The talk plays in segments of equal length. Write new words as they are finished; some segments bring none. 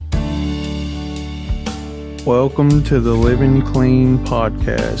Welcome to the Living Clean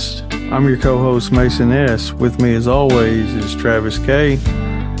podcast. I'm your co-host Mason S. With me as always is Travis K.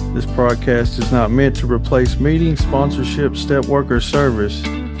 This podcast is not meant to replace meeting, sponsorship, step work, or service.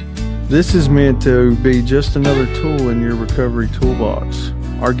 This is meant to be just another tool in your recovery toolbox.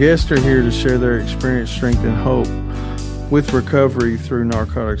 Our guests are here to share their experience, strength, and hope with recovery through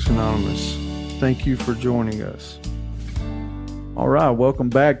Narcotics Anonymous. Thank you for joining us. All right, welcome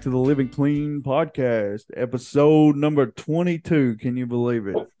back to the Living Clean podcast, episode number 22. Can you believe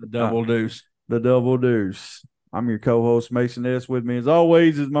it? The double deuce. The double deuce. I'm your co-host, Mason S. With me, as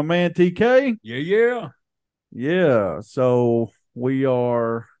always, is my man, TK. Yeah. So we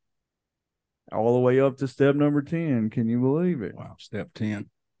are all the way up to step number 10. Can you believe it? Wow, step 10.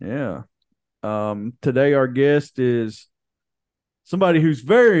 Yeah. Today, our guest is somebody who's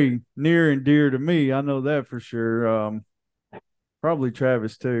very near and dear to me. I know that for sure. Probably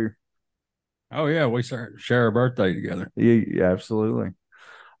Travis too. Oh yeah, we share a birthday together. Yeah, absolutely.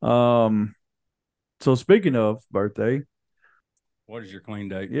 So speaking of birthday, what is your clean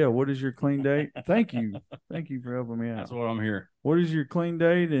date? Yeah, what is your clean date? Thank you for helping me out. That's what I'm here. What is your clean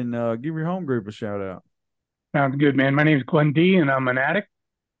date? And give your home group a shout out. Sounds good, man. My name is Glenn D, and I'm an addict.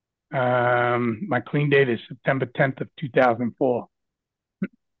 My clean date is September 10th of 2004.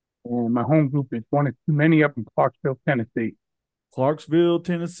 And my home group is One Is Too Many up in Clarksville, Tennessee. Clarksville,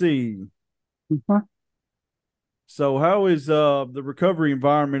 Tennessee. Mm-hmm. So how is the recovery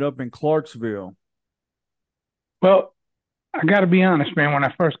environment up in Clarksville? Well, I got to be honest, man. When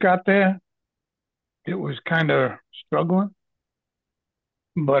I first got there, it was kind of struggling.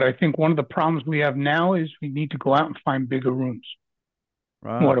 But I think one of the problems we have now is we need to go out and find bigger rooms.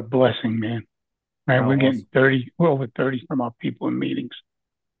 Right. What a blessing, man. Right, we're getting over 30 some odd people in meetings.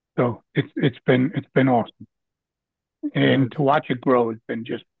 So it's been awesome. And to watch it grow has been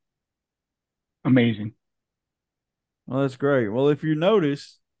just amazing. Well, that's great. Well, if you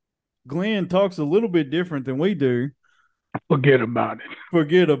notice, Glenn talks a little bit different than we do. Forget about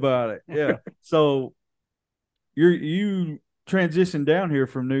it. Yeah. So you transitioned down here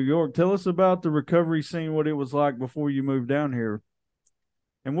from New York. Tell us about the recovery scene, what it was like before you moved down here.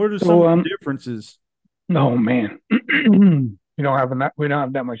 And what are some of the differences? Oh man. we don't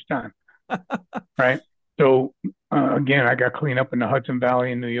have that much time. Right? So again, I got clean up in the Hudson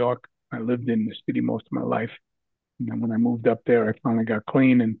Valley in New York. I lived in the city most of my life. And then when I moved up there, I finally got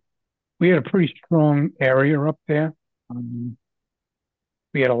clean. And we had a pretty strong area up there.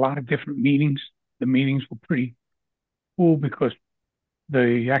 We had a lot of different meetings. The meetings were pretty cool because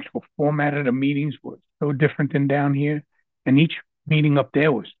the actual format of the meetings was so different than down here. And each meeting up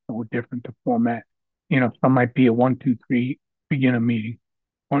there was so different, the format. You know, some might be a 1, 2, 3 beginner meeting.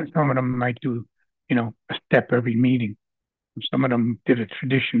 Some of them might do a step every meeting. Some of them did a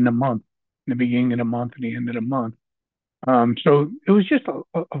tradition a month, in the beginning of the month and the end of the month. So it was just a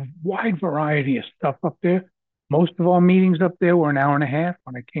wide variety of stuff up there. Most of our meetings up there were an hour and a half.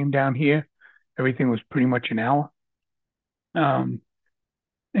 When I came down here, everything was pretty much an hour. And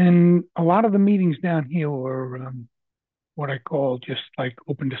a lot of the meetings down here were what I call just like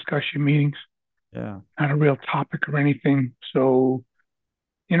open discussion meetings. Yeah. Not a real topic or anything. So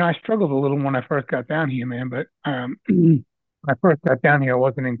I struggled a little when I first got down here, man. But when I first got down here, I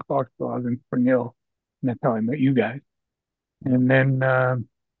wasn't in Clarksville. I was in Spring Hill. And that's how I met you guys. And then, I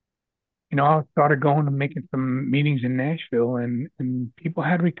started going and making some meetings in Nashville, and people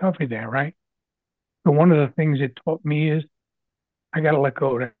had recovery there, right? So one of the things it taught me is I got to let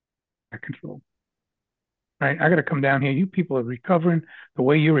go of that control, right? I got to come down here. You people are recovering the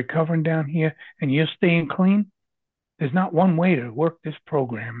way you're recovering down here, and you're staying clean. There's not one way to work this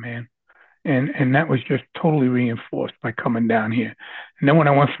program, man. And that was just totally reinforced by coming down here. And then when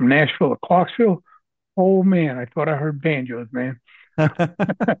I went from Nashville to Clarksville, oh man, I thought I heard banjos, man.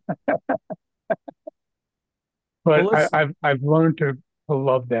 But I've learned to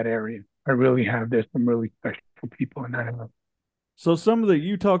love that area. I really have. There's some really special people in that area. So some of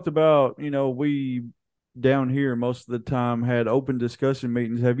you talked about, we down here most of the time had open discussion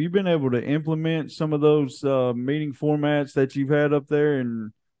meetings. Have you been able to implement some of those meeting formats that you've had up there,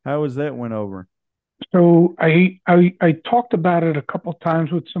 and how has that went over? So I talked about it a couple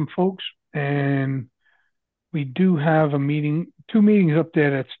times with some folks, and we do have 2 meetings up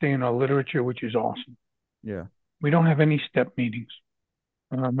there that stay in our literature, which is awesome. Yeah. We don't have any step meetings.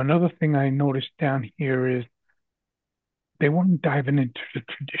 Another thing I noticed down here is they weren't diving into the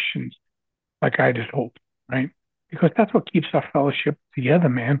traditions like I had hoped, right? Because that's what keeps our fellowship together,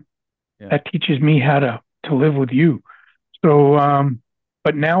 man. Yeah. That teaches me how to live with you. So,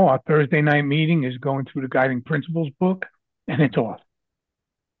 but now our Thursday night meeting is going through the Guiding Principles book, and it's awesome.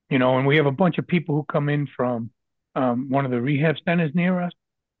 And we have a bunch of people who come in from one of the rehab centers near us,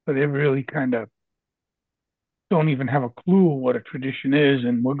 so they really kind of don't even have a clue what a tradition is,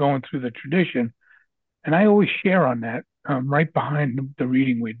 and we're going through the tradition. And I always share on that right behind the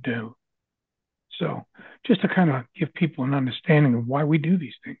reading we do. So just to kind of give people an understanding of why we do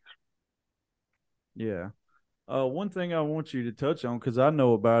these things. Yeah. One thing I want you to touch on, because I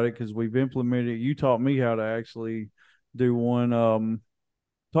know about it, because we've implemented. You taught me how to actually do one.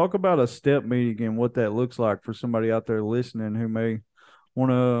 Talk about a step meeting and what that looks like for somebody out there listening who may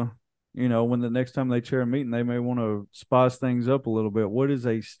want to, when the next time they chair a meeting, they may want to spice things up a little bit. What is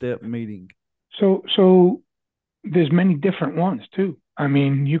a step meeting? So there's many different ones too. I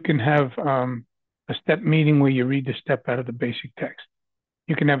mean, you can have a step meeting where you read the step out of the basic text.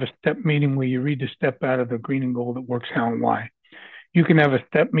 You can have a step meeting where you read the step out of the green and gold that works how and why. You can have a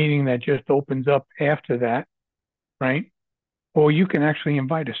step meeting that just opens up after that, right? Or you can actually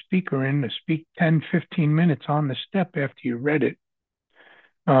invite a speaker in to speak 10, 15 minutes on the step after you read it.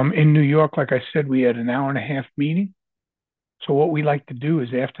 In New York, like I said, we had an hour and a half meeting. So what we like to do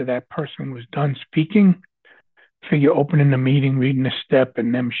is after that person was done speaking, figure opening the meeting, reading the step,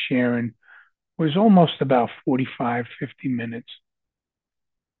 and them sharing was almost about 45, 50 minutes.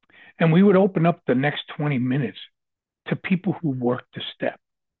 And we would open up the next 20 minutes to people who worked the step.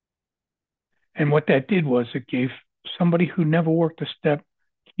 And what that did was it gave somebody who never worked a step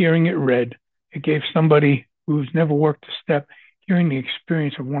hearing it read. It gave somebody who's never worked a step hearing the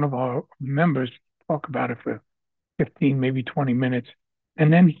experience of one of our members talk about it for 15, maybe 20 minutes.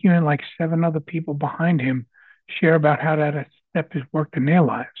 And then hearing like 7 other people behind him share about how that step has worked in their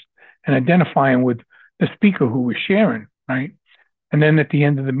lives and identifying with the speaker who was sharing, right? And then at the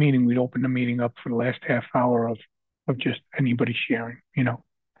end of the meeting, we'd open the meeting up for the last half hour of just anybody sharing.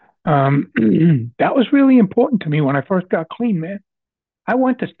 That was really important to me when I first got clean, man. I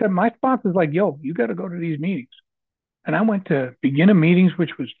went to step, my sponsor's like, yo, you got to go to these meetings. And I went to beginner meetings,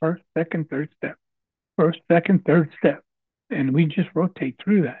 which was first, second, third step, first, second, third step. And we just rotate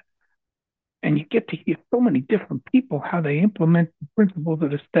through that. And you get to hear so many different people, how they implement the principles of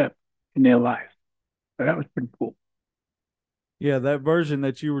the step in their lives. So that was pretty cool. Yeah, that version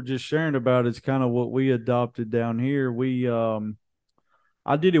that you were just sharing about is kind of what we adopted down here.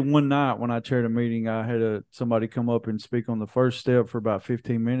 I did it one night when I chaired a meeting. I had somebody come up and speak on the first step for about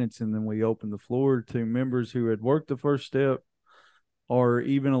 15 minutes, and then we opened the floor to members who had worked the first step, or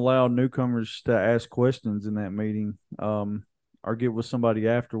even allowed newcomers to ask questions in that meeting, or get with somebody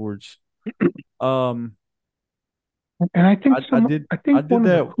afterwards. And I think one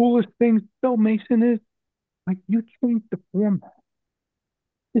of the coolest things, though, Mason, is like you change the format.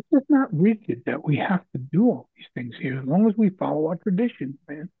 It's just not rigid that we have to do all these things here, as long as we follow our traditions,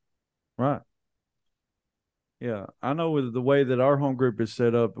 man. Right. Yeah, I know with the way that our home group is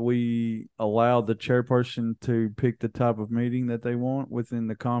set up, we allow the chairperson to pick the type of meeting that they want within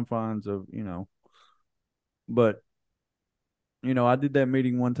the confines of, but I did that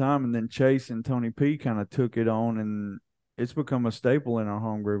meeting one time, and then Chase and Tony P kind of took it on, and it's become a staple in our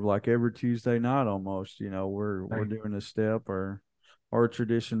home group. Like every Tuesday night, almost, we're doing a step or a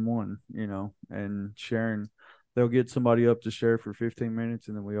tradition one, and sharing. They'll get somebody up to share for 15 minutes,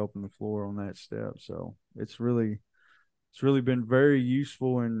 and then we open the floor on that step. So it's really been very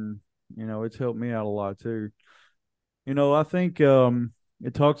useful, and it's helped me out a lot too. I think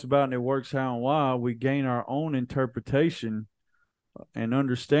it talks about, and it works how and why we gain our own interpretation and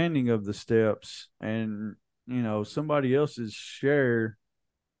understanding of the steps, and somebody else's share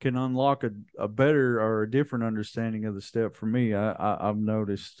can unlock a better or a different understanding of the step. For me, I've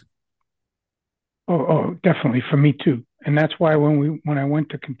noticed. Oh, definitely for me too. And that's why when I went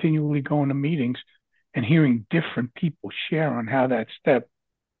to continually going to meetings and hearing different people share on how that step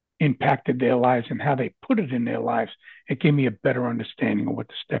impacted their lives and how they put it in their lives, it gave me a better understanding of what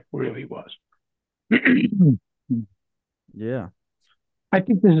the step really was. Yeah. I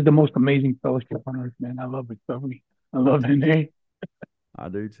think this is the most amazing fellowship on earth, man. I love recovery. I love NA. I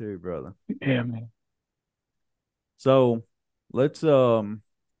do too, brother. Yeah, man. So let's roll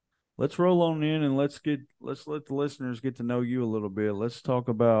on in, and let's let the listeners get to know you a little bit. Let's talk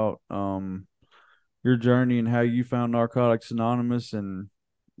about your journey and how you found Narcotics Anonymous, and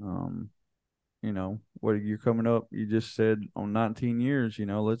what you're coming up. You just said on 19 years.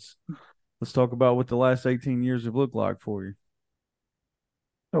 Let's talk about what the last 18 years have looked like for you.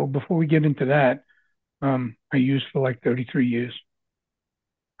 So before we get into that, I used for like 33 years.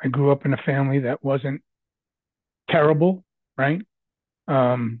 I grew up in a family that wasn't terrible, right?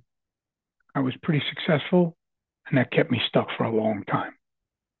 I was pretty successful, and that kept me stuck for a long time.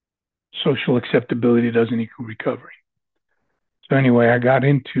 Social acceptability doesn't equal recovery. So anyway, I got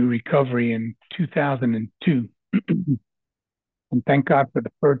into recovery in 2002. And thank God for the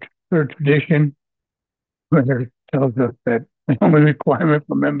third tradition, where it tells us that the only requirement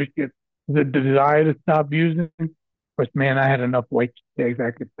for membership is a desire to stop using. But man, I had enough white eggs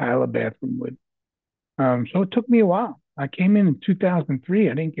I could tile a bathroom with. So it took me a while. I came in 2003.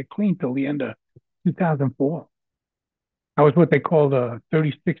 I didn't get clean till the end of 2004. I was what they call the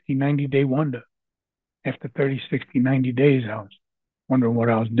 30, 60, 90-day wonder. After 30, 60, 90 days, I was wondering what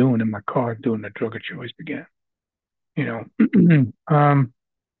I was doing in my car, doing the drug of choice again. I've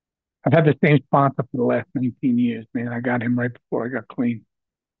had the same sponsor for the last 19 years, man. I got him right before I got clean.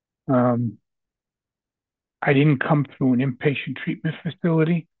 Um, I didn't come through an inpatient treatment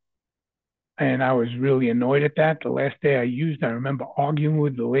facility, and I was really annoyed at that. The last day I used, I remember arguing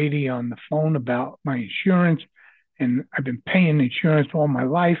with the lady on the phone about my insurance, and I've been paying insurance all my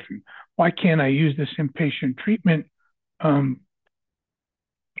life, and why can't I use this inpatient treatment,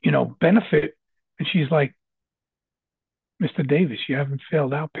 benefit? And she's like, Mr. Davis, you haven't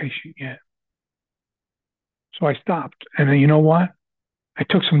failed outpatient yet. So I stopped. And then you know what? I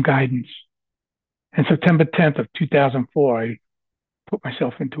took some guidance. And September 10th of 2004, I put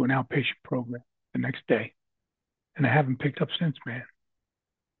myself into an outpatient program the next day. And I haven't picked up since, man.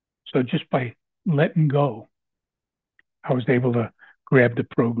 So just by letting go, I was able to grab the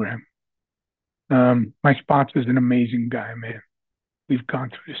program. My sponsor's an amazing guy, man. We've gone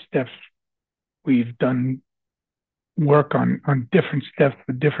through the steps. We've done work on different steps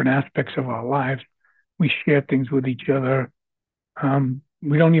for different aspects of our lives. We share things with each other.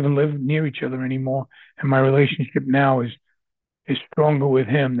 We don't even live near each other anymore. And my relationship now is stronger with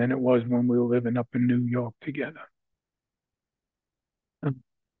him than it was when we were living up in New York together.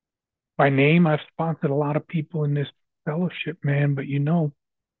 By name, I've sponsored a lot of people in this fellowship, man, but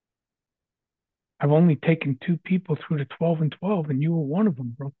I've only taken 2 people through the 12 and 12, and you were one of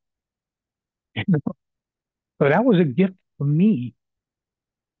them, bro. So that was a gift for me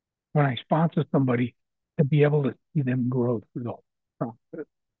when I sponsor somebody, to be able to see them grow through the whole process.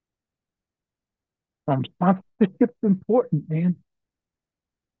 Sponsorship's important, man.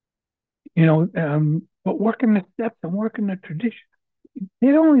 But working the steps and working the tradition,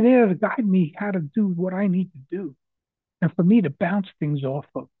 they're only there to guide me how to do what I need to do, and for me to bounce things off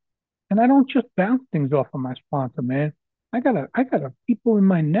of. And I don't just bounce things off of my sponsor, man. I got a people in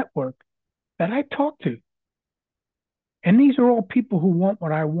my network that I talk to, and these are all people who want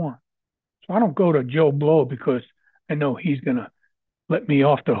what I want. So I don't go to Joe Blow because I know he's gonna let me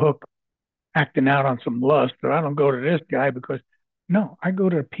off the hook acting out on some lust, or I don't go to this guy because no, I go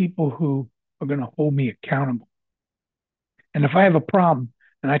to people who are gonna hold me accountable. And if I have a problem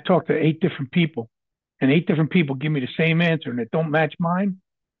and I talk to 8 different people, and 8 different people give me the same answer and it don't match mine,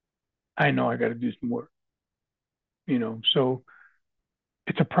 I know I got to do some work. So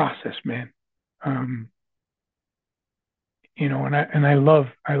it's a process, man. And I love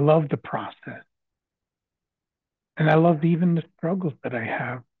the process, and I love even the struggles that I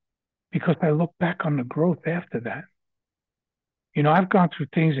have, because I look back on the growth after that. I've gone through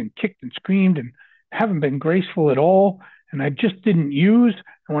things and kicked and screamed and haven't been graceful at all, and I just didn't use.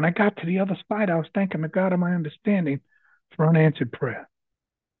 And when I got to the other side, I was thanking the God of my understanding for unanswered prayer,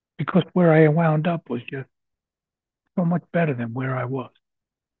 because where I wound up was just so much better than where I was,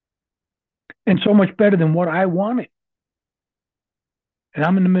 and so much better than what I wanted. And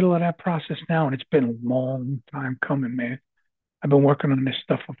I'm in the middle of that process now, and it's been a long time coming, man. I've been working on this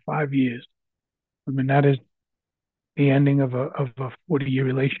stuff for 5 years. I mean, that is the ending of a 40-year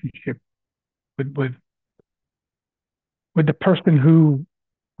relationship with the person who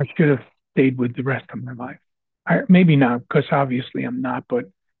I should have stayed with the rest of my life. Maybe not, because obviously I'm not, but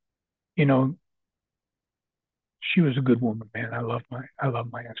she was a good woman, man. I love my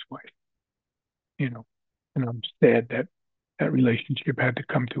ex-wife, and I'm sad that relationship had to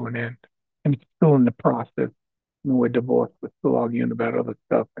come to an end, and it's still in the process. We're divorced, we're still arguing about other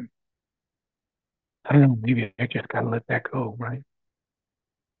stuff, and I don't know, maybe I just gotta let that go, right?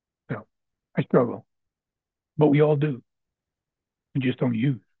 So I struggle, but we all do. We just don't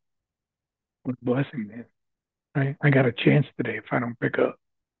use. What a blessing, man. Right? I got a chance today if I don't pick up.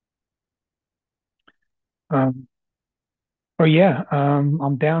 I'm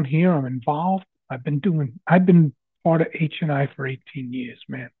down here. I'm involved. I've been part of H&I for 18 years,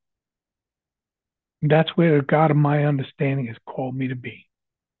 man. And that's where the God of my understanding has called me to be.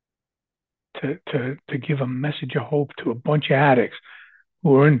 To give a message of hope to a bunch of addicts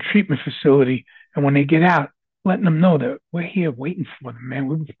who are in a treatment facility, and when they get out, letting them know that we're here waiting for them, man.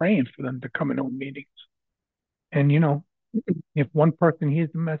 We've been praying for them to come in on meetings. And if one person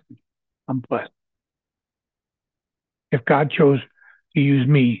hears the message, I'm blessed. If God chose to use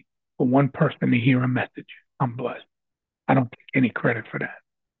me for one person to hear a message, I'm blessed. I don't take any credit for that.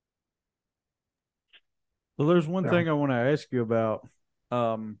 So there's one So, thing I want to ask you about,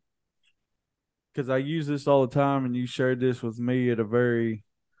 because I use this all the time, and you shared this with me at a very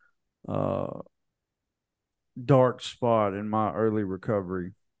uh, dark spot in my early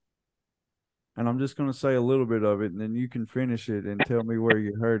recovery. And I'm just going to say a little bit of it, and then you can finish it and tell me where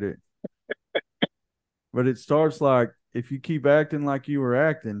you heard it. But it starts like, if you keep acting like you were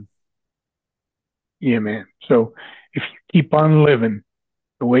acting. yeah, man. So if you keep on living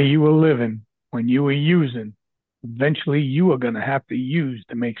the way you were living when you were using, eventually you are going to have to use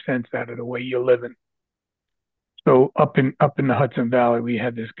to make sense out of the way you're living. So up in the Hudson Valley, we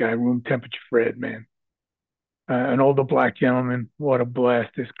had this guy, room temperature Fred, man, an older black gentleman. What a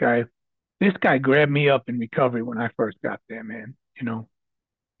blast! This guy grabbed me up in recovery when I first got there, man.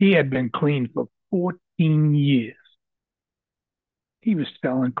 He had been clean for 14 years. He was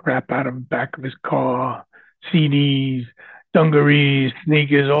selling crap out of the back of his car, CDs, dungarees,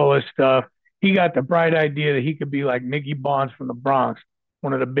 sneakers, all this stuff. He got the bright idea that he could be like Nicky Barnes from the Bronx,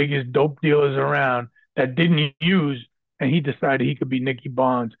 one of the biggest dope dealers around that didn't use, and he decided he could be Nicky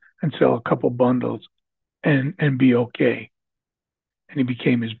Barnes and sell a couple bundles and be okay. And he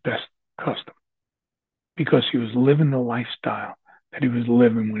became his best customer because he was living the lifestyle that he was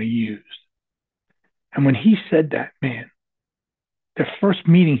living when he used. And when he said that, man, the first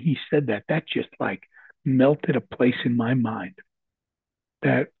meeting he said that just like melted a place in my mind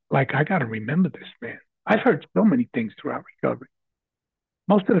that like I got to remember this, man. I've heard so many things throughout recovery.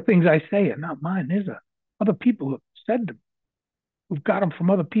 Most of the things I say are not mine. There's other people who have said them, who've got them from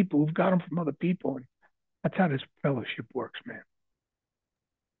other people, who've got them from other people. And that's how this fellowship works, man.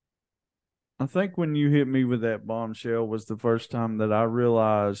 I think when you hit me with that bombshell was the first time that I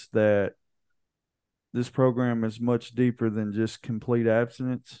realized that this program is much deeper than just complete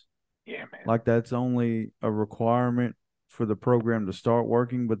abstinence. Yeah, man. Like, that's only a requirement for the program to start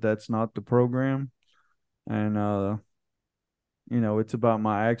working, but that's not the program. And it's about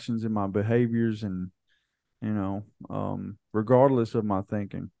my actions and my behaviors, and regardless of my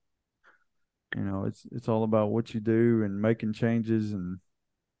thinking. It's all about what you do and making changes, and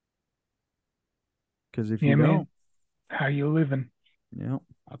because if you man. don't, How you living? yeah.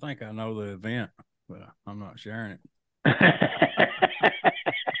 I think I know the event, but I'm not sharing it.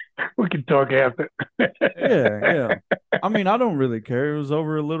 We can talk after. Yeah. I mean, I don't really care. It was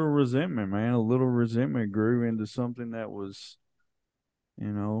over a little resentment, man. A little resentment grew into something that was,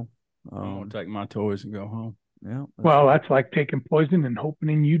 I'm gonna take my toys and go home. Yeah. That's like taking poison and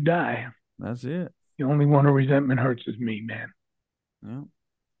hoping you die. That's it. The only one who resentment hurts is me, man.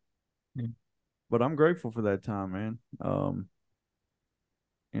 Yeah. But I'm grateful for that time, man.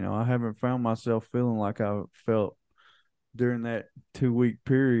 I haven't found myself feeling like I felt during that 2 week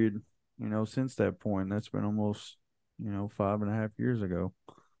period, since that point. That's been almost, 5.5 years ago.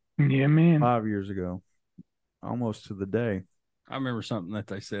 Yeah, man. 5 years ago, almost to the day. I remember something that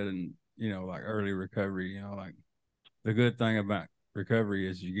they said in, like early recovery, like the good thing about recovery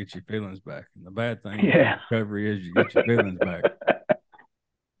is you get your feelings back. And the bad thing about recovery is you get your feelings back.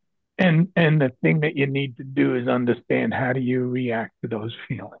 And the thing that you need to do is understand, how do you react to those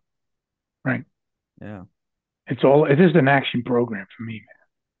feelings, right? Yeah. It is an action program for me,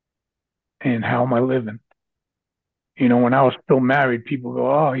 man. And how am I living? When I was still married, people go,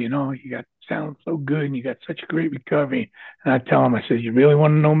 "Oh, you sound so good and you got such a great recovery." And I tell them, I said, "You really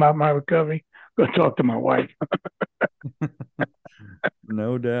want to know about my recovery? Go talk to my wife."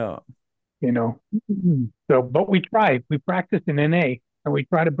 No doubt. So, but we practice in NA, and we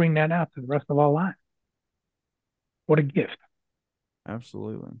try to bring that out to the rest of our lives. What a gift.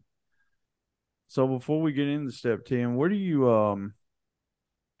 Absolutely. So before we get into step 10, where do you,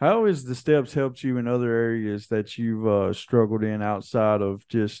 how has the steps helped you in other areas that you've struggled in outside of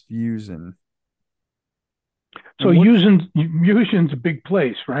just using? So using's a big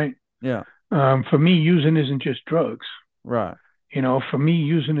place, right? Yeah. For me, using isn't just drugs. Right. For me,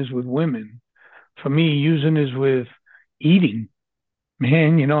 using is with women. For me, using is with eating.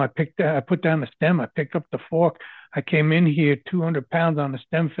 Man, I put down the stem. I picked up the fork. I came in here 200 pounds on the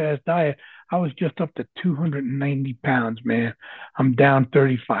stem fast diet. I was just up to 290 pounds, man. I'm down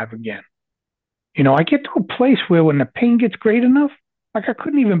 35 again. I get to a place where when the pain gets great enough, like I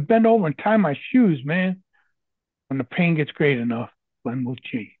couldn't even bend over and tie my shoes, man. When the pain gets great enough, Glenn will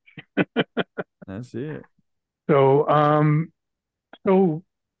change. That's it. So I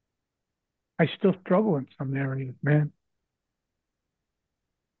still struggle in some areas, man.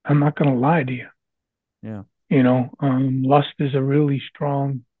 I'm not going to lie to you. Yeah. Lust is a really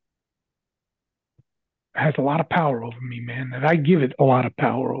strong has a lot of power over me, man, that I give it a lot of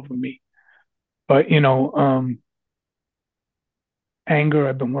power over me. But, anger,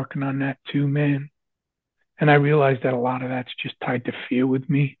 I've been working on that too, man. And I realize that a lot of that's just tied to fear with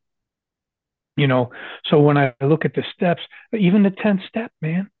me. So when I look at the steps, even the 10th step,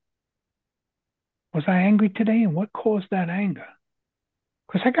 man, was I angry today? And what caused that anger?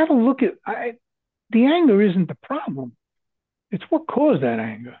 Because I got to look at the anger isn't the problem. It's what caused that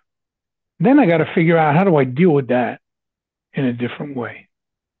anger. Then I got to figure out, how do I deal with that in a different way?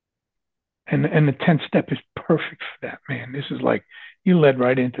 And the 10th step is perfect for that, man. This is like, you led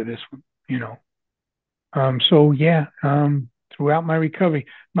right into this one. So yeah, throughout my recovery,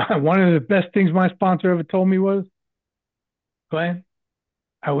 one of the best things my sponsor ever told me was, Glenn,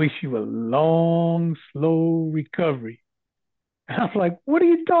 I wish you a long, slow recovery. And I was like, what are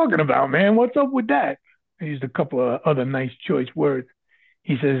you talking about, man? What's up with that? I used a couple of other nice choice words.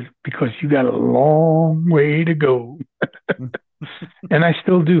 He says, because you got a long way to go. And I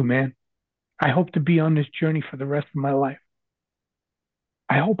still do, man. I hope to be on this journey for the rest of my life.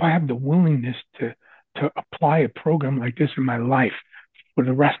 I hope I have the willingness to apply a program like this in my life for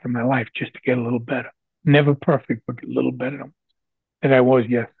the rest of my life, just to get a little better. Never perfect, but a little better than I was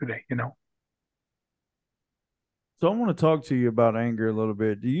yesterday, So I want to talk to you about anger a little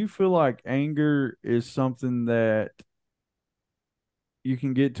bit. Do you feel like anger is something that you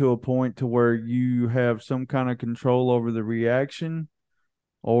can get to a point to where you have some kind of control over the reaction,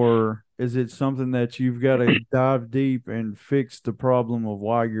 or is it something that you've got to dive deep and fix the problem of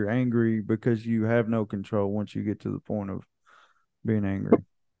why you're angry, because you have no control once you get to the point of being angry?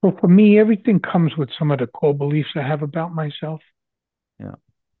 So for me, everything comes with some of the core beliefs I have about myself. Yeah.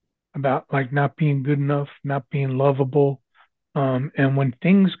 About like not being good enough, not being lovable. And when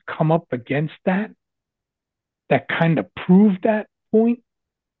things come up against that kind of prove that point,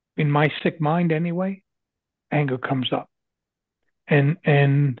 in my sick mind anyway, anger comes up.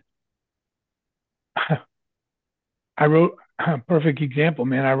 And I wrote a perfect example,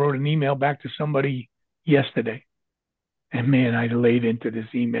 man. I wrote an email back to somebody yesterday. And man, I laid into this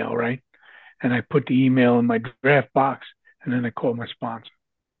email, right? And I put the email in my draft box, and then I called my sponsor.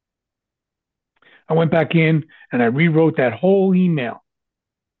 I went back in and I rewrote that whole email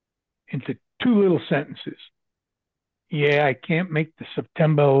into 2 little sentences. Yeah, I can't make the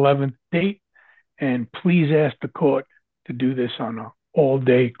September 11th date, and please ask the court to do this on an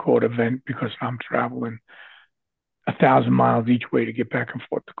all-day court event because I'm traveling 1,000 miles each way to get back and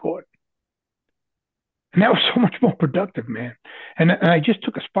forth to court. And that was so much more productive, man. And I just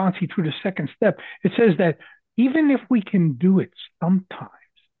took a sponsee through the 2nd step. It says that even if we can do it sometimes,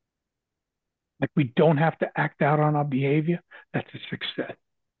 like we don't have to act out on our behavior, that's a success.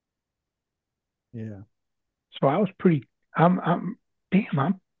 Yeah. So I was I'm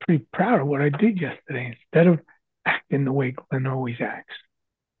pretty proud of what I did yesterday. Instead of acting the way Glenn always acts,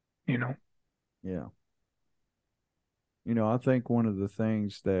 Yeah. I think one of the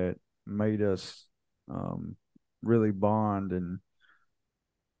things that made us really bond, and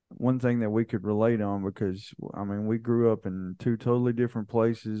one thing that we could relate on, because I mean, we grew up in 2 totally different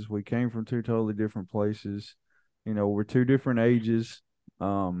places. We came from 2 totally different places. We're 2 different ages.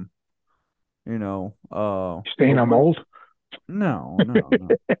 Saying I'm old? No.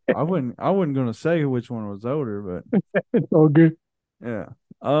 I wasn't gonna say which one was older, but it's all good. Yeah.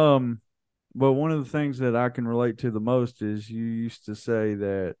 But one of the things that I can relate to the most is you used to say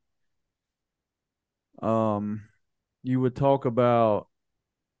that you would talk about,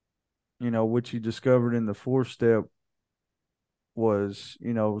 what you discovered in the 4th step was,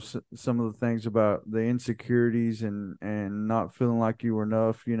 some of the things about the insecurities and not feeling like you were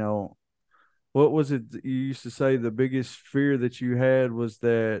enough. What was it that you used to say the biggest fear that you had was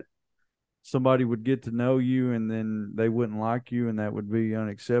that somebody would get to know you and then they wouldn't like you, and that would be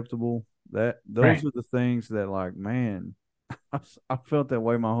unacceptable? Those Right. are the things that, like, man, I felt that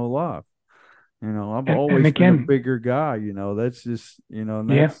way my whole life. I've always been a bigger guy. That's just,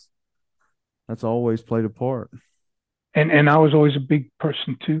 that's always played a part. And I was always a big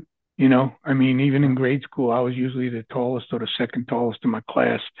person too. I mean, even in grade school, I was usually the tallest or the 2nd tallest in my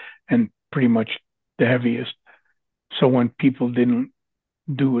class, and pretty much the heaviest. So when people didn't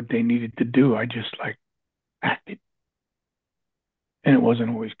do what they needed to do, I just like acted, and it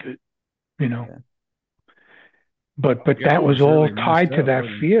wasn't always good. Yeah. But that was all really tied to that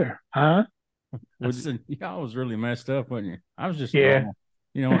fear, huh? Y'all was really messed up, wasn't you? I was just normal.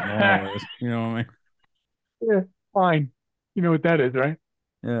 You know what normal is? You know what I mean? Yeah, fine. You know what that is, right?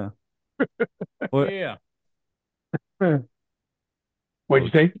 Yeah. Yeah. What'd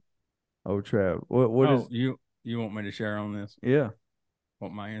you say? Oh, Trav. What is you want me to share on this? Yeah.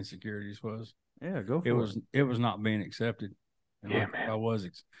 What my insecurities was? Yeah, go for it. It was not being accepted. And Yeah, like man. I was,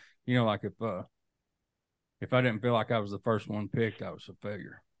 like if I didn't feel like I was the first one picked, I was a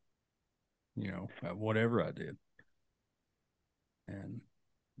failure. At whatever I did. And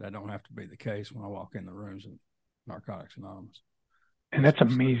that don't have to be the case when I walk in the rooms of Narcotics Anonymous. And that's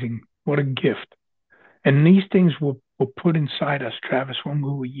amazing. What a gift. And these things were put inside us, Travis, when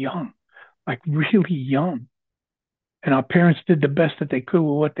we were young, like really young. And our parents did the best that they could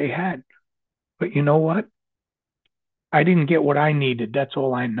with what they had. But you know what? I didn't get what I needed. That's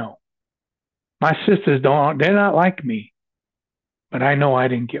all I know. My sisters they're not like me, but I know I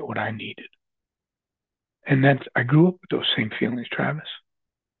didn't get what I needed. And I grew up with those same feelings, Travis.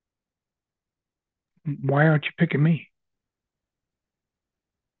 Why aren't you picking me?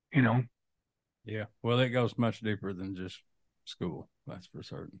 Yeah. Well, it goes much deeper than just school. That's for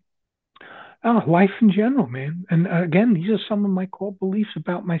certain. Oh, life in general, man. And again, these are some of my core beliefs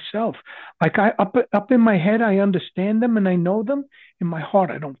about myself. Like up in my head, I understand them and I know them. In my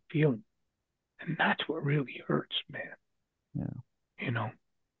heart, I don't feel them. And that's what really hurts, man. Yeah. Yeah.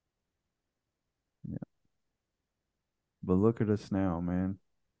 But look at us now, man.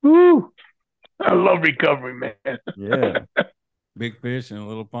 Woo! I love recovery, man. Yeah. Big fish in a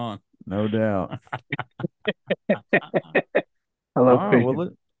little pond. No doubt. I love All right, well,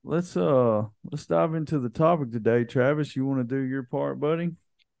 let's dive into the topic today. Travis, you want to do your part, buddy?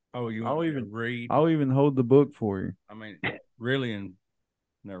 Oh, I'll even read. I'll even hold the book for you. I mean, really, and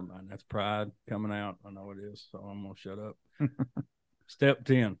never mind. That's pride coming out. I know it is, so I'm gonna shut up. Step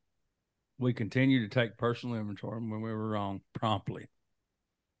 10: we continue to take personal inventory when we were wrong. Promptly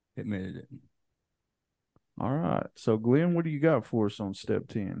admitted it. All right. So, Glenn, what do you got for us on step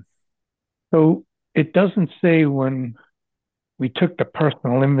 10? So it doesn't say when we took the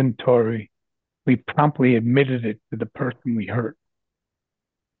personal inventory, we promptly admitted it to the person we hurt.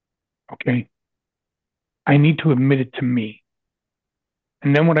 Okay. I need to admit it to me.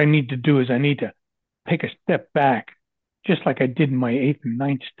 And then what I need to do is I need to take a step back, just like I did in my 8th and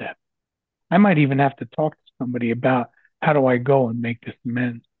 9th step. I might even have to talk to somebody about how do I go and make this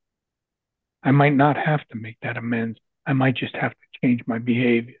amends. I might not have to make that amends. I might just have to change my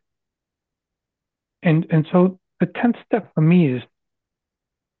behavior. And so the 10th step for me is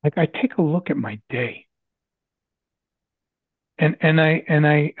like I take a look at my day. And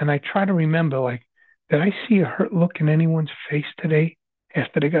I try to remember, like, did I see a hurt look in anyone's face today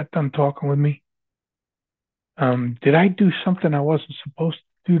after they got done talking with me? Did I do something I wasn't supposed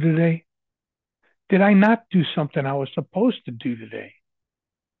to do today? Did I not do something I was supposed to do today?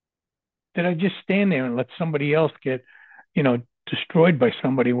 Did I just stand there and let somebody else get, destroyed by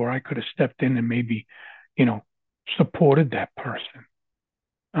somebody where I could have stepped in and maybe, supported that person?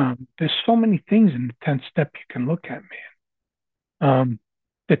 There's so many things in the 10th step you can look at, man.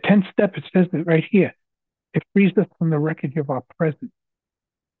 The 10th step, it says it right here. It frees us from the wreckage of our present.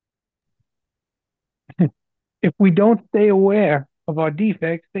 If we don't stay aware of our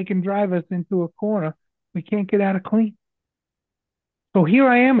defects, they can drive us into a corner we can't get out of clean. So here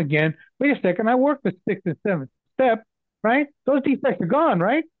I am again. Wait a second. I worked the 6th and 7th step, right? Those defects are gone,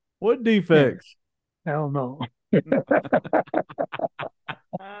 right? What defects? Hell no. So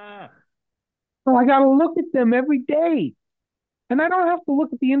I got to look at them every day. And I don't have to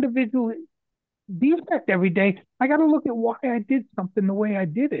look at the individual defect every day. I got to look at why I did something the way I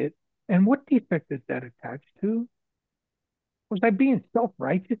did it. And what defect is that attached to? Was I being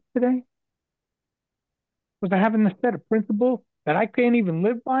self-righteous today? Was I having a set of principles that I can't even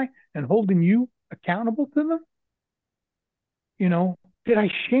live by and holding you accountable to them? Did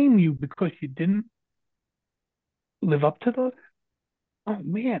I shame you because you didn't live up to those? Oh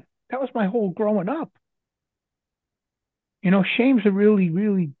man, that was my whole growing up. Shame's a really,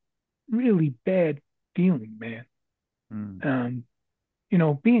 really, really bad feeling, man.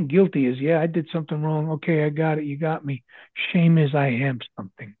 Being guilty is, yeah, I did something wrong. Okay, I got it. You got me. Shame is I am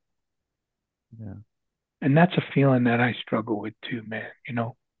something. Yeah. And that's a feeling that I struggle with too, man,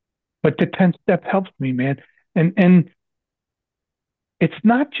 But the 10th step helps me, man. And it's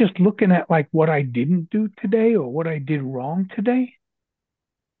not just looking at like what I didn't do today or what I did wrong today.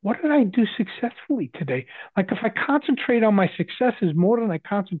 What did I do successfully today? Like if I concentrate on my successes more than I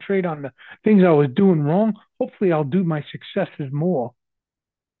concentrate on the things I was doing wrong, hopefully I'll do my successes more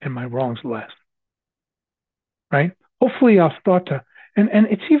and my wrongs less. Right? Hopefully I'll start to, and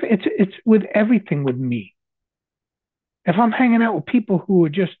it's with everything with me. If I'm hanging out with people who are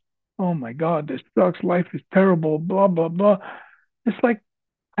just, oh my God, this sucks, life is terrible, blah, blah, blah. It's like,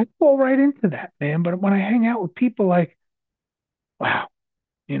 I fall right into that, man. But when I hang out with people like, wow,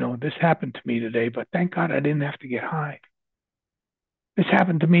 this happened to me today, but thank God I didn't have to get high. This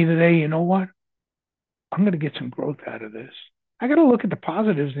happened to me today, you know what? I'm going to get some growth out of this. I got to look at the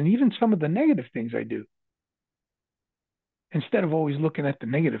positives and even some of the negative things I do instead of always looking at the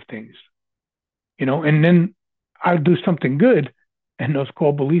negative things, and then I'll do something good. And those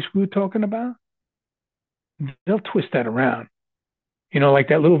core beliefs we were talking about, they'll twist that around. Like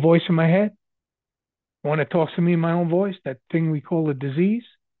that little voice in my head, one that talks to me in my own voice, that thing we call a disease.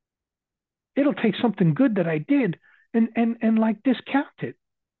 It'll take something good that I did and like discount it.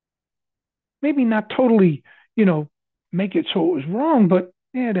 Maybe not totally, make it so it was wrong, but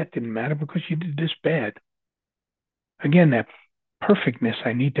yeah, that didn't matter because you did this bad. Again, that perfectness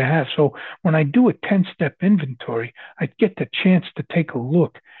I need to have. So when I do a 10-step inventory, I get the chance to take a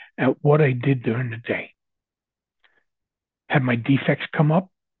look at what I did during the day. Had my defects come up?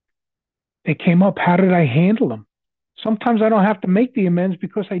 They came up. How did I handle them? Sometimes I don't have to make the amends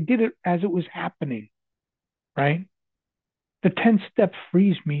because I did it as it was happening, right? The 10-step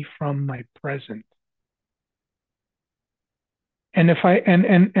frees me from my present. And if I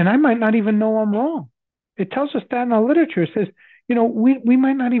and I might not even know I'm wrong. It tells us that in the literature. It says, we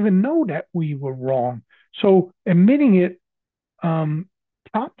might not even know that we were wrong. So admitting it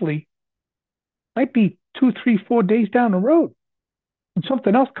promptly might be 2, 3, 4 days down the road. And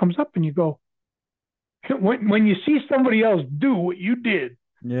something else comes up and you go, when you see somebody else do what you did,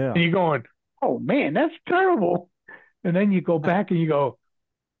 Yeah. and you're going, oh man, that's terrible. And then you go back and you go,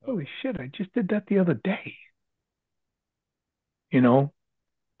 holy shit, I just did that the other day.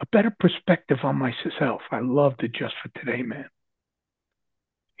 A better perspective on myself. I loved it just for today, man.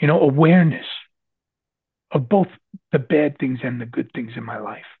 Awareness of both the bad things and the good things in my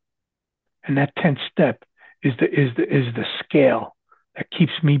life. And that 10th step is the scale that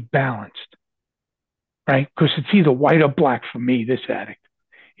keeps me balanced, right? Because it's either white or black for me, this addict.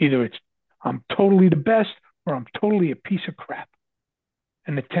 Either it's I'm totally the best or I'm totally a piece of crap.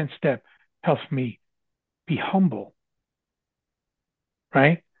 And the 10th step helps me be humble,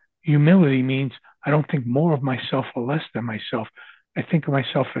 right? Humility means I don't think more of myself or less than myself. I think of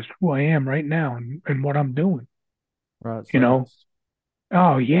myself as who I am right now and what I'm doing. Right.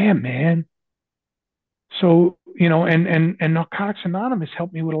 Oh yeah, man. So, and Narcotics Anonymous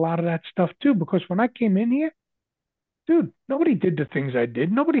helped me with a lot of that stuff too, because when I came in here, dude, nobody did the things I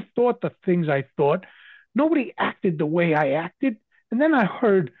did. Nobody thought the things I thought. Nobody acted the way I acted. And then I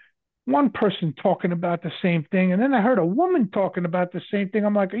heard one person talking about the same thing. And then I heard a woman talking about the same thing.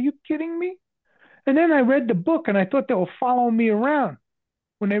 I'm like, are you kidding me? And then I read the book and I thought they were following me around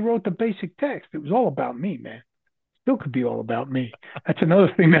when they wrote the basic text. It was all about me, man. Still could be all about me. That's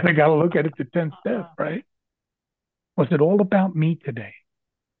another thing that I got to look at the 10th step, right? Was it all about me today?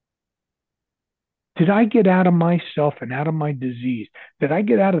 Did I get out of myself and out of my disease? Did I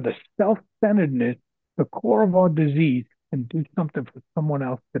get out of the self-centeredness, the core of our disease, and do something for someone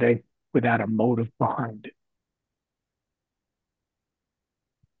else today without a motive behind it?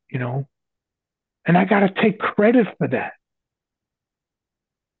 And I got to take credit for that.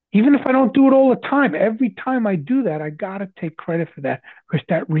 Even if I don't do it all the time, every time I do that, I got to take credit for that because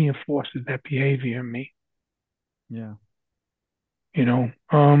that reinforces that behavior in me. Yeah.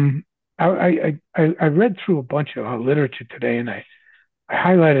 I read through a bunch of literature today and I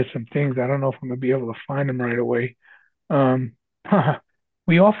highlighted some things. I don't know if I'm going to be able to find them right away.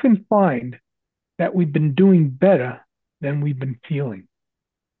 We often find that we've been doing better than we've been feeling.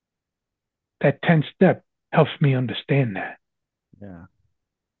 That 10th step helps me understand that. Yeah.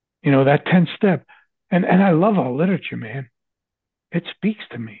 That 10th step. And I love our literature, man. It speaks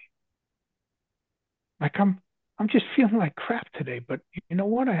to me. Like I'm just feeling like crap today, but you know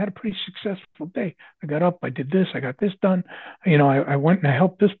what? I had a pretty successful day. I got up, I did this, I got this done. I went and I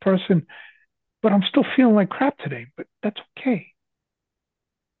helped this person, but I'm still feeling like crap today, but that's okay.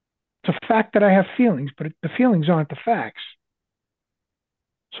 It's a fact that I have feelings, but the feelings aren't the facts.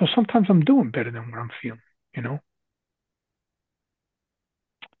 So sometimes I'm doing better than what I'm feeling,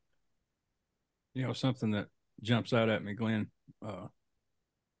 Something that jumps out at me, Glenn. I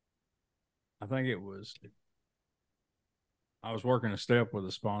think I was working a step with a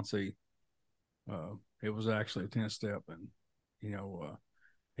sponsee. It was actually a 10th step, and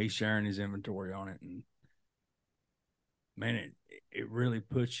he's sharing his inventory on it, and man, it really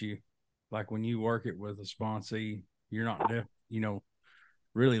puts you, like when you work it with a sponsee, you're not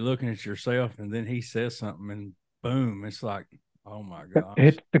really looking at yourself, and then he says something, and boom, it's like, oh my gosh,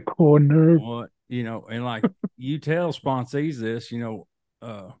 it's the core nerve. What and like you tell sponsees this,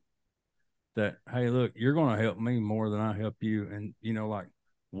 that, hey, look, you're going to help me more than I help you. And, like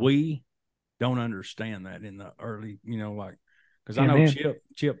we don't understand that in the early, because I know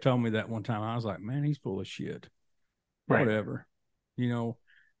Chip told me that one time. I was like, man, he's full of shit. Right. Whatever,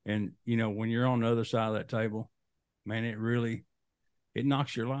 And, when you're on the other side of that table, man, it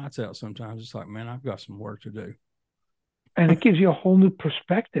knocks your lights out sometimes. It's like, man, I've got some work to do. And it gives you a whole new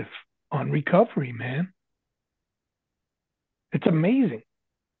perspective on recovery, man. It's amazing.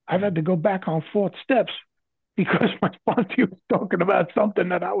 I've had to go back on 4th steps because my sponsor was talking about something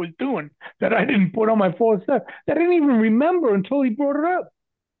that I was doing that I didn't put on my 4th step that I didn't even remember until he brought it up.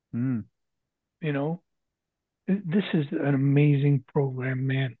 This is an amazing program,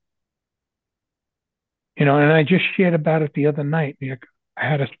 man. And I just shared about it the other night. I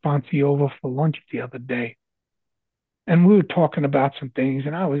had a sponsor over for lunch the other day, and we were talking about some things,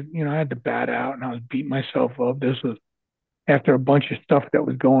 and I was, I had to bat out, and I was beating myself up. This was after a bunch of stuff that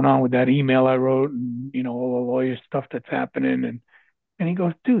was going on with that email I wrote, and all the lawyer stuff that's happening, and he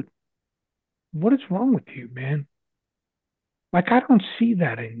goes, dude, what is wrong with you, man? Like, I don't see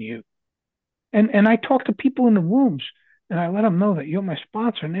that in you. And I talk to people in the rooms, and I let them know that you're my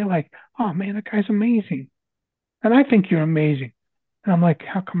sponsor, and they're like, oh man, that guy's amazing, and I think you're amazing. And I'm like,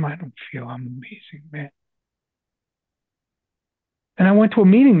 how come I don't feel I'm amazing, man? And I went to a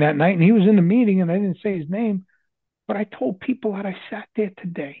meeting that night, and he was in the meeting, and I didn't say his name, but I told people that I sat there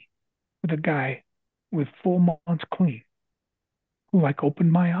today with a guy with 4 months clean who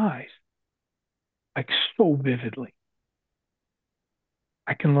opened my eyes so vividly.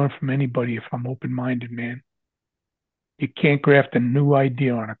 I can learn from anybody if I'm open-minded, man. You can't graft a new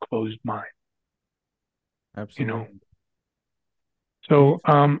idea on a closed mind. Absolutely. So,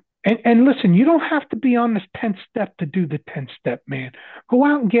 and listen, you don't have to be on this 10th step to do the 10th step, man. Go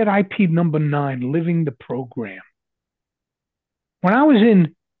out and get IP number 9, Living the Program. When I was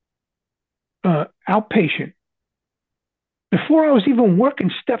in outpatient, before I was even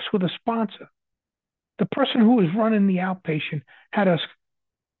working steps with a sponsor, the person who was running the outpatient had us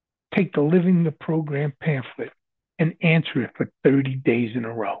take the Living the Program pamphlet and answer it for 30 days in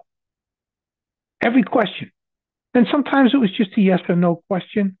a row. Every question. And sometimes it was just a yes or no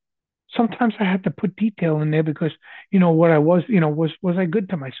question. Sometimes I had to put detail in there because, what I was, was I good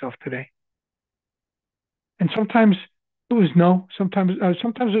to myself today? And sometimes it was no. Sometimes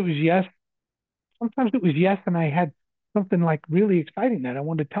it was yes. Sometimes it was yes, and I had something really exciting that I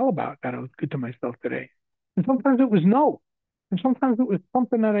wanted to tell about that I was good to myself today. And sometimes it was no. And sometimes it was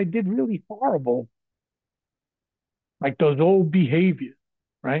something that I did really horrible, like those old behaviors,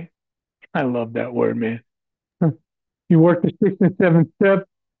 right? I love that word, man. You work the 6th and 7th step.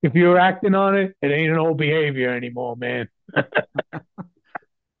 If you're acting on it, it ain't an old behavior anymore, man. But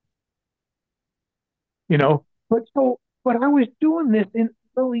I was doing this in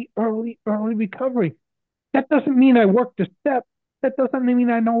early recovery. That doesn't mean I worked the step. That doesn't mean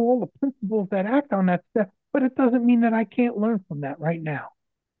I know all the principles that act on that step, but it doesn't mean that I can't learn from that right now.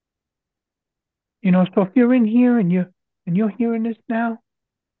 So if you're in here and you're hearing this now,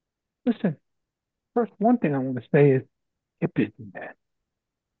 listen, first, one thing I want to say is get busy, man.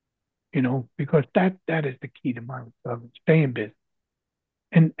 Because that is the key to my recovery. Stay in business.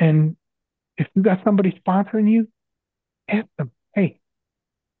 And if you got somebody sponsoring you, ask them, hey,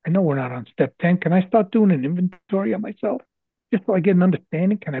 I know we're not on step 10. Can I start doing an inventory on myself? Just so I get an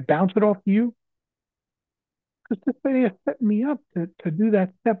understanding. Can I bounce it off you? Because this way they're setting me up to do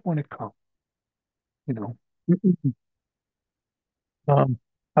that step when it comes.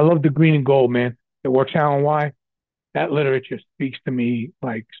 I love the green and gold, man. It works out on why. That literature speaks to me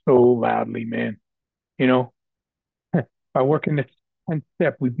so loudly, man. By working this 10th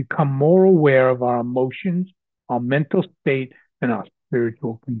step, we become more aware of our emotions, our mental state, and our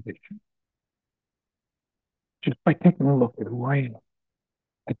spiritual condition. Just by taking a look at who I am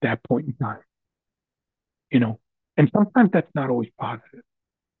at that point in time. And sometimes that's not always positive.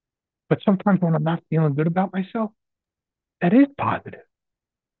 But sometimes when I'm not feeling good about myself, that is positive.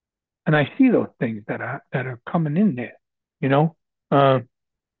 And I see those things that are coming in there,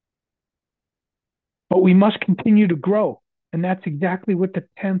 but we must continue to grow. And that's exactly what the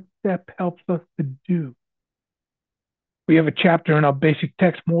 10th step helps us to do. We have a chapter in our basic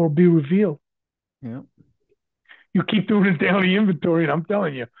text, more will be revealed. Yeah. You keep doing a daily inventory, and I'm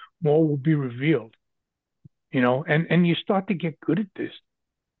telling you, more will be revealed. And you start to get good at this.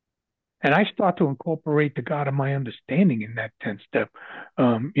 And I start to incorporate the God of my understanding in that 10th step,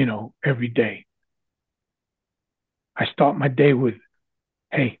 every day. I start my day with,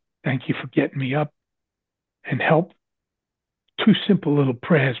 hey, thank you for getting me up and help. 2 simple little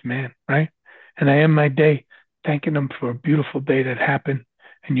prayers, man, right? And I end my day thanking them for a beautiful day that happened.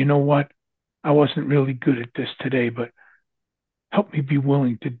 And you know what? I wasn't really good at this today, but help me be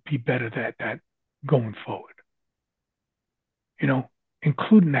willing to be better at that going forward.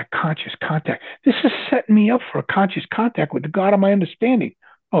 Including that conscious contact. This is setting me up for a conscious contact with the God of my understanding,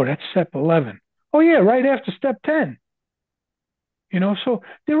 Oh, that's step 11. Oh yeah, right after step 10. So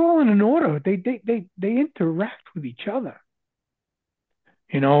they're all in an order. They interact with each other.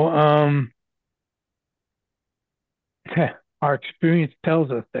 You know, our experience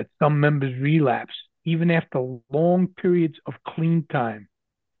tells us that some members relapse even after long periods of clean time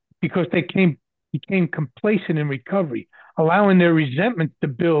because they became complacent in recovery, allowing their resentments to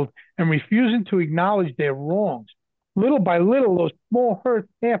build and refusing to acknowledge their wrongs. Little by little, those small hurts,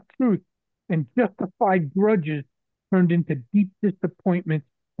 half truths, and justified grudges turned into deep disappointment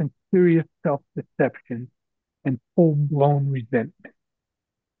and serious self deception and full blown resentment.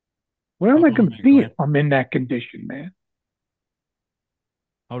 Where am Hold I on a going to minute, be Glenn. if I'm in that condition, man?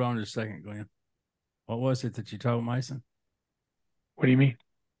 Hold on just a second, Glenn. What was it that you told Mason? What do you mean?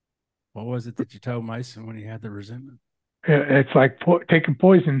 What was it that you told Mason when he had the resentment? It's like taking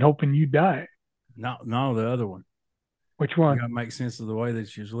poison and hoping you die. No, the other one. Which You one? got to make sense of the way that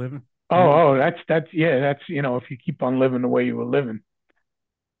she was living. That's if you keep on living the way you were living,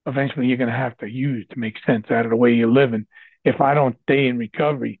 eventually you're going to have to use to make sense out of the way you're living. If I don't stay in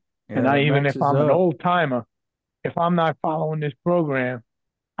recovery, Yeah, that even if matches I'm an up. old timer, if I'm not following this program,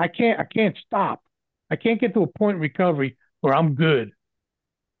 I can't stop. I can't get to a point in recovery where I'm good.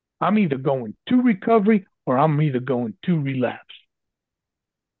 I'm either going to recovery or I'm either going to relapse.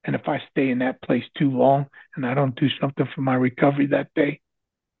 And if I stay in that place too long and I don't do something for my recovery that day,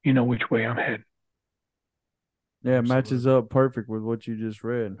 you know which way I'm heading. Yeah, it matches up perfect with what you just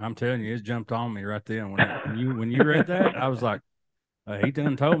read. I'm telling you, it jumped on me right then. When you read that, I was like, he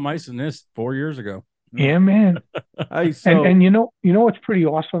done told Mason this 4 years ago. Yeah, man. Hey, so and you know what's pretty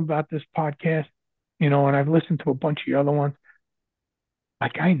awesome about this podcast? And I've listened to a bunch of other ones.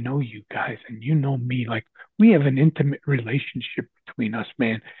 Like, I know you guys and you know me. Like, we have an intimate relationship between us,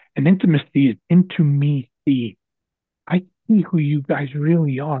 man. And intimacy is into me. I see who you guys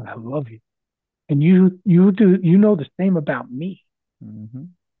really are. I love you. And you know the same about me. mm-hmm.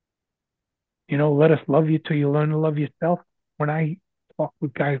 Let us love you till you learn to love yourself. When I talk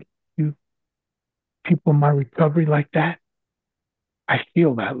with guys like you, people in my recovery like that, I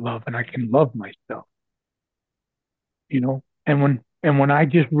feel that love and I can love myself. And when I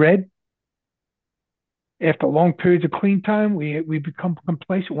just read, after long periods of clean time, we become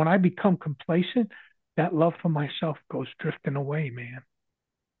complacent. When I become complacent, that love for myself goes drifting away, man.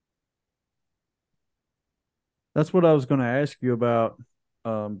 That's what I was going to ask you about.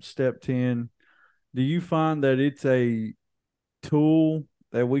 Step 10. Do you find that it's a tool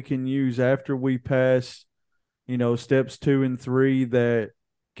that we can use after we pass, steps 2 and 3 that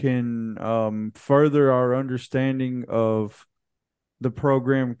can further our understanding of the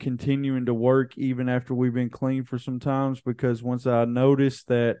program continuing to work even after we've been clean for some times? Because once I notice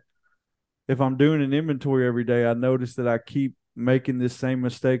that if I'm doing an inventory every day, I notice that I keep making this same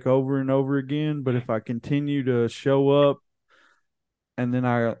mistake over and over again. But if I continue to show up and then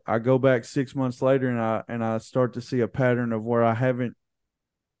I go back 6 months later and I start to see a pattern of where I haven't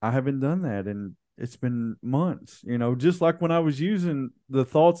done that, and it's been months, just like when I was using the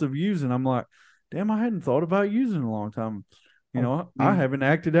thoughts of using, I'm like, damn, I hadn't thought about using in a long time. I haven't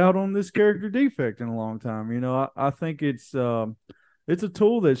acted out on this character defect in a long time. I think it's a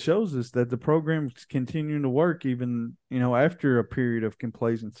tool that shows us that the program's continuing to work even, after a period of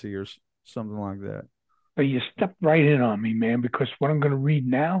complacency or something like that. But you stepped right in on me, man, because what I'm going to read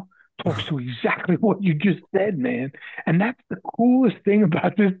now talks to exactly what you just said, man. And that's the coolest thing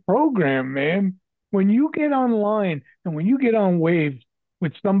about this program, man. When you get online and when you get on waves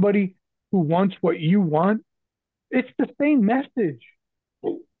with somebody who wants what you want, it's the same message.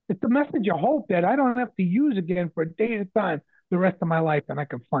 It's a message of hope that I don't have to use again for a day at a time the rest of my life, and I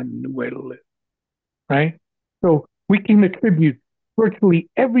can find a new way to live. Right? So we can attribute virtually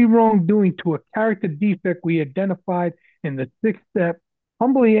every wrongdoing to a character defect we identified in the 6th step.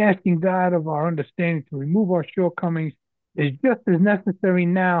 Humbly asking God of our understanding to remove our shortcomings is just as necessary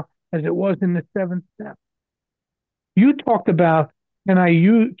now as it was in the 7th step. You talked about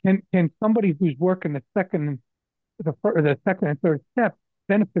can somebody who's working the second and third step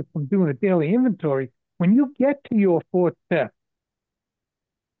benefit from doing a daily inventory? When you get to your 4th step,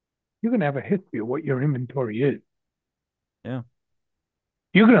 you're going to have a history of what your inventory is. Yeah.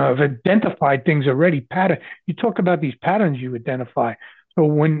 You're going to have identified things already. You talk about these patterns you identify. So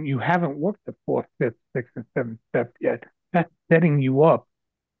when you haven't worked the 4th, 5th, 6th, and 7th step yet, that's setting you up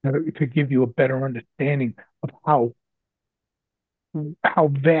to give you a better understanding of how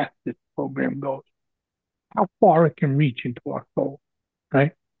vast this program goes, how far it can reach into our soul,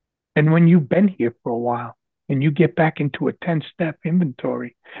 right? And when you've been here for a while and you get back into a 10-step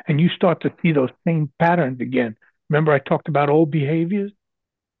inventory and you start to see those same patterns again. Remember I talked about old behaviors?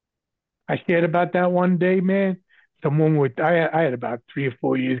 I shared about that one day, man. I had about 3 or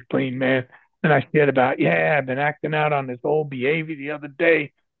 4 years clean, man. And I shared about, yeah, I've been acting out on this old behavior the other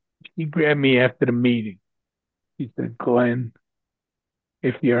day. She grabbed me after the meeting. She said, Glenn,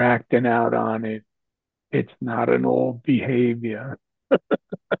 if you're acting out on it, it's not an old behavior.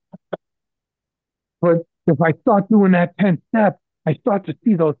 But if I start doing that 10 step, I start to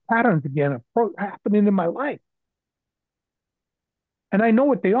see those patterns again happening in my life. And I know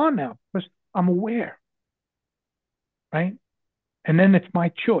what they are now because I'm aware, right? And then it's my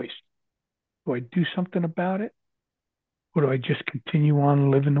choice. Do I do something about it? Or do I just continue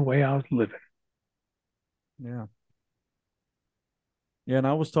on living the way I was living? Yeah. Yeah, and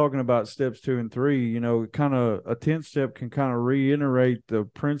I was talking about steps 2 and 3. Kind of a 10th step can kind of reiterate the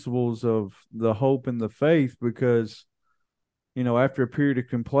principles of the hope and the faith because, after a period of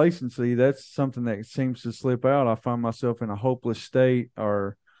complacency, that's something that seems to slip out. I find myself in a hopeless state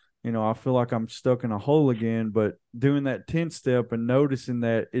or, I feel like I'm stuck in a hole again. But doing that 10th step and noticing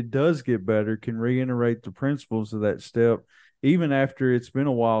that it does get better can reiterate the principles of that step, even after it's been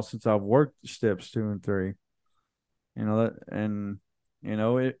a while since I've worked steps 2 and 3.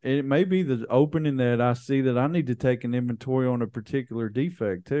 It may be the opening that I see that I need to take an inventory on a particular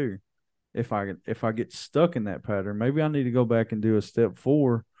defect too. If I get stuck in that pattern, maybe I need to go back and do a step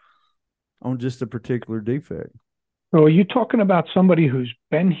 4 on just a particular defect. So are you talking about somebody who's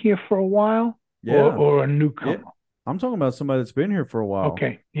been here for a while Yeah. or a newcomer? Yeah. I'm talking about somebody that's been here for a while.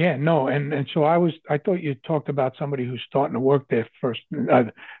 Okay. Yeah, no. And so I thought you talked about somebody who's starting to work their first,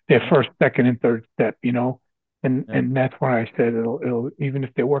 second, and third step, and that's why I said it'll even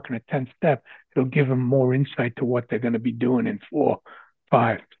if they're working a 10th step, it'll give them more insight to what they're going to be doing in 4,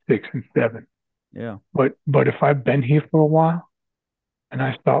 5, 6, and 7. Yeah. But if I've been here for a while and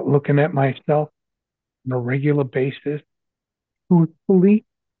I start looking at myself on a regular basis, truthfully,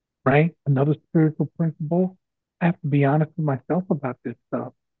 right? Another spiritual principle, I have to be honest with myself about this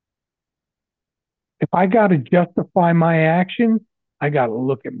stuff. If I got to justify my actions, I got to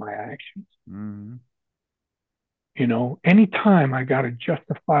look at my actions. Mm-hmm. Anytime I got to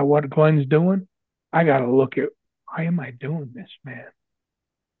justify what Glenn's doing, I got to look at why am I doing this, man?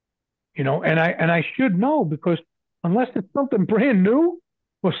 And I should know because unless it's something brand new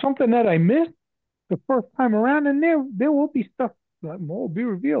or something that I missed the first time around, and there will be stuff that will be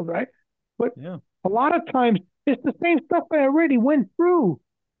revealed, right? But yeah, a lot of times it's the same stuff I already went through,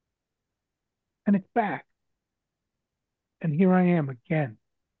 and it's back. And here I am again.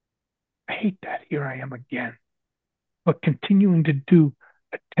 I hate that. Here I am again. But continuing to do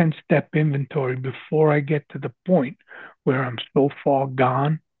a 10-step inventory before I get to the point where I'm so far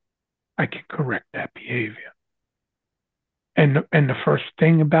gone, I can correct that behavior. And the first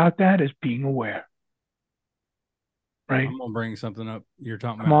thing about that is being aware. Right? I'm gonna bring something up. You're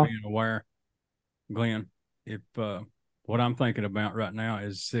talking about being aware, Glenn. If what I'm thinking about right now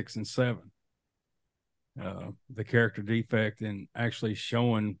is 6 and 7. The character defect and actually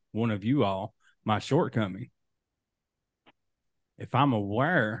showing one of you all my shortcoming. If I'm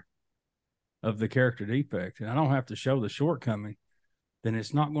aware of the character defect and I don't have to show the shortcoming, then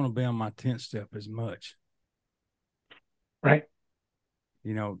it's not going to be on my 10th step as much. Right.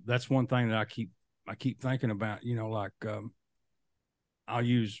 That's one thing that I keep thinking about, I'll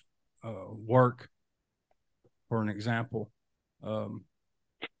use work for an example.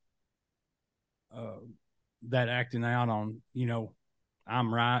 That acting out on,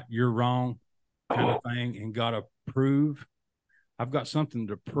 I'm right, you're wrong kind of thing, and got to prove. I've got something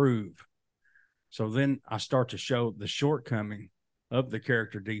to prove. So then I start to show the shortcoming of the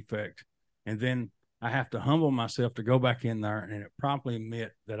character defect. And then I have to humble myself to go back in there and promptly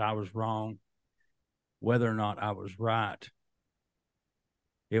admit that I was wrong, whether or not I was right.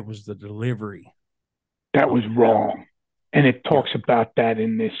 It was the delivery that was wrong. And it talks about that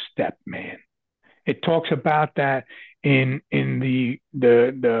in this step, man. It talks about that in the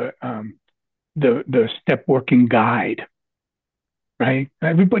step working guide, right?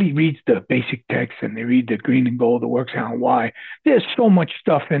 Everybody reads the basic text and they read the green and gold, the works out why. There's so much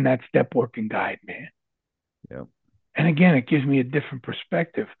stuff in that step working guide, man. Yeah. And again, it gives me a different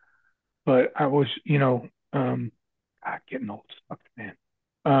perspective. But I was, getting old stuff,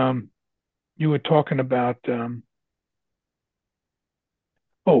 man. You were talking about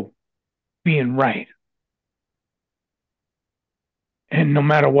being right. And no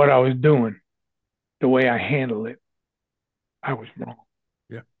matter what I was doing, the way I handled it, I was wrong.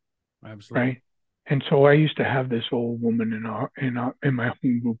 Yeah, absolutely. Right. And so I used to have this old woman in my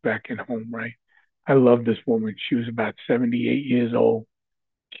home group back at home, right? I loved this woman. She was about 78 years old.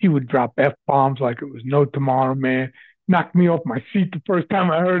 She would drop F-bombs like it was no tomorrow, man. knocked me off my seat the first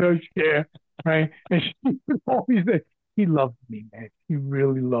time I heard her share, right? And she would always say, he loved me, man. He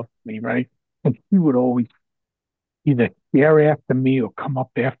really loved me, right? And she would always either share after me or come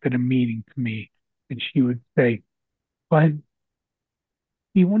up after the meeting to me. And she would say, Glenn,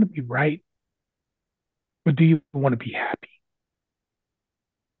 do you want to be right? Or do you want to be happy?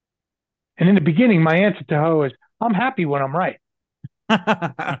 And in the beginning, my answer to her was, I'm happy when I'm right.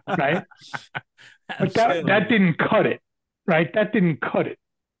 Right? But that didn't cut it, right? That didn't cut it.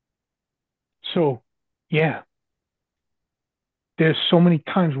 So, yeah. There's so many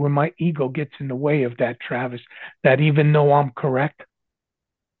times when my ego gets in the way of that, Travis, that even though I'm correct,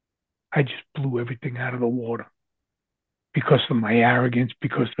 I just blew everything out of the water because of my arrogance,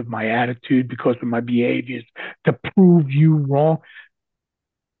 because of my attitude, because of my behaviors to prove you wrong.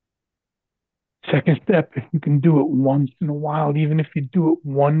 Second step, if you can do it once in a while, even if you do it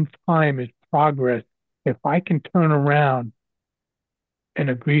one time, is progress. If I can turn around and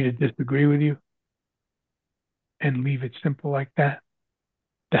agree to disagree with you and leave it simple like that,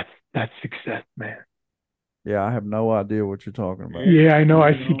 that's success, man. Yeah, I have no idea what you're talking about. Yeah, I know.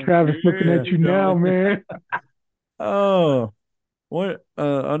 I see Travis looking at you now, man. Oh, what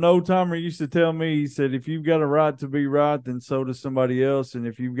an old timer used to tell me. He said, "If you've got a right to be right, then so does somebody else, and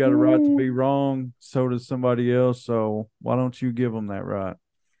if you've got a right to be wrong, so does somebody else. So why don't you give them that right?"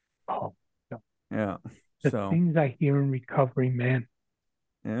 Oh, no. Yeah. The So things I hear in recovery, man.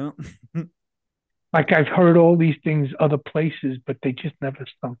 yeah. Like I've heard all these things other places, but they just never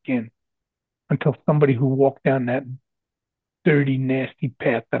sunk in until somebody who walked down that dirty, nasty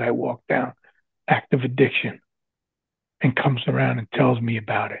path that I walked down, active addiction, and comes around and tells me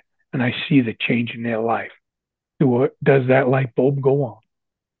about it. And I see the change in their life. Does that light bulb go on?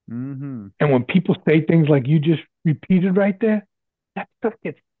 Mm-hmm. And when people say things like you just repeated right there, that stuff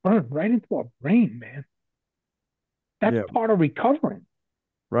gets burned right into our brain, man. That's part of recovering.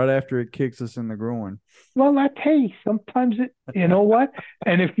 Right after it kicks us in the groin. Well, hey, sometimes you know what?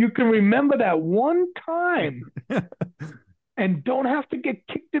 And if you can remember that one time and don't have to get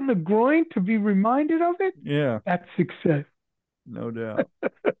kicked in the groin to be reminded of it, yeah, that's success. No doubt.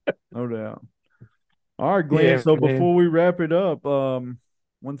 No doubt. All right, Glenn. So before we wrap it up,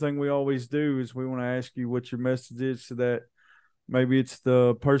 one thing we always do is we want to ask you what your message is to that. Maybe it's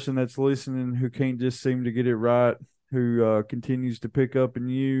the person that's listening who can't just seem to get it right, who continues to pick up and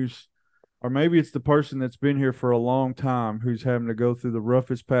use, or maybe it's the person that's been here for a long time who's having to go through the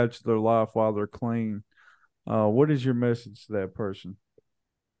roughest patch of their life while they're clean. What is your message to that person?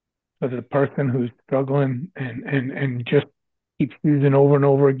 So the person who's struggling and just keeps using over and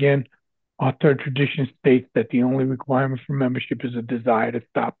over again, our third tradition states that the only requirement for membership is a desire to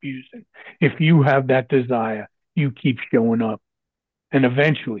stop using. If you have that desire, you keep showing up. And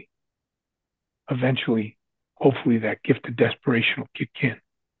eventually, hopefully that gift of desperation will kick in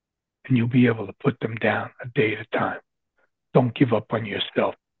and you'll be able to put them down a day at a time. Don't give up on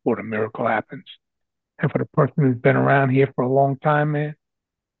yourself before the miracle happens. And for the person who's been around here for a long time, man,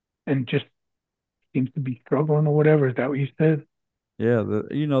 and just seems to be struggling or whatever, is that what you said? Yeah,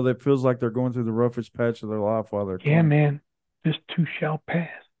 that feels like they're going through the roughest patch of their life while they're clean. Yeah, man, this too shall pass.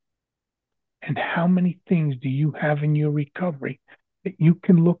 And how many things do you have in your recovery that you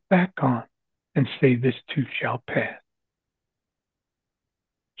can look back on and say, this too shall pass?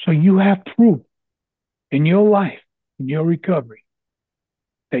 So you have proof in your life, in your recovery,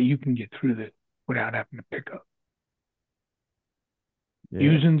 that you can get through this without having to pick up.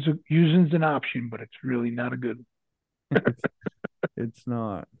 Yeah. Using's an option, but it's really not a good one. It's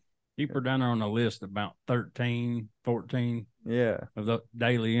not. Keep her down there on the list about 13, 14. Yeah. Of the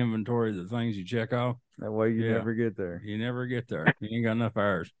daily inventory of the things you check off. That way you never get there. You never get there. You ain't got enough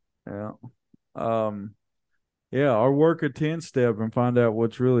hours. Yeah. Or work a 10-step and find out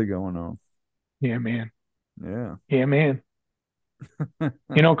what's really going on. Yeah, man. Yeah. Yeah, man.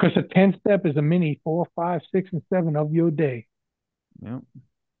 Because a 10-step is a mini 4, 5, 6, and 7 of your day. Yeah.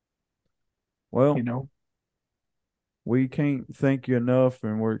 Well, we can't thank you enough,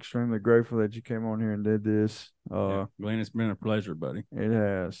 and we're extremely grateful that you came on here and did this. Glenn, it's been a pleasure, buddy. It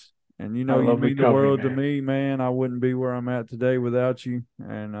has. And you mean the world to me, man. I wouldn't be where I'm at today without you.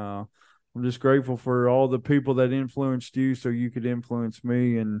 And I'm just grateful for all the people that influenced you so you could influence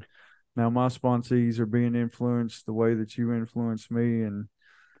me. And now my sponsees are being influenced the way that you influenced me. And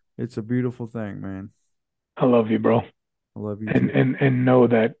it's a beautiful thing, man. I love you, bro. I love you too. And know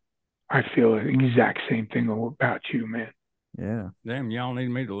that I feel the exact same thing about you, man. Yeah. Damn, y'all need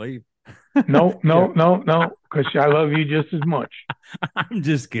me to leave. No, because I love you just as much. I'm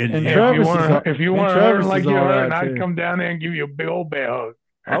just kidding. And if you weren't hurting like you're hurting, I'd come down there and give you a big old bear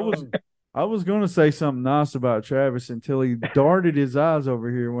hug. I was going to say something nice about Travis until he darted his eyes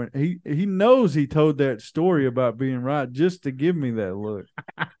over here when he knows he told that story about being right just to give me that look.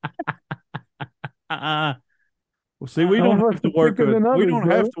 Well, see, we don't have to work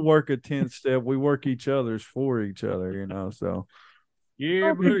have to work a 10th step. We work each other's for each other, you know. So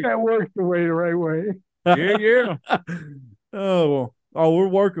yeah, I think that works the right way. Yeah. Oh,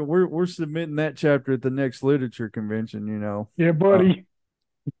 we're submitting that chapter at the next literature convention, you know. Yeah, buddy.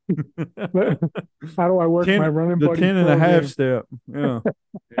 How do I work my running the buddy 10 and a half step? Yeah.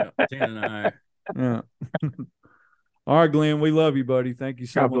 Yeah, 10 and a half. Yeah. All right, Glenn, we love you, buddy. Thank you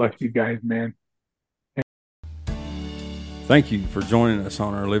so much. God bless you guys, man. Thank you for joining us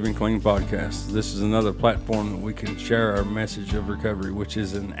on our Living Clean podcast. This is another platform that we can share our message of recovery, which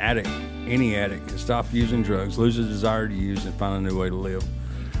is any addict can stop using drugs, lose a desire to use, and find a new way to live.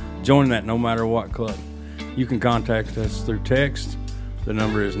 Join that no matter what club. You can contact us through text. The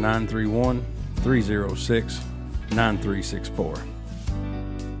number is 931-306-9364.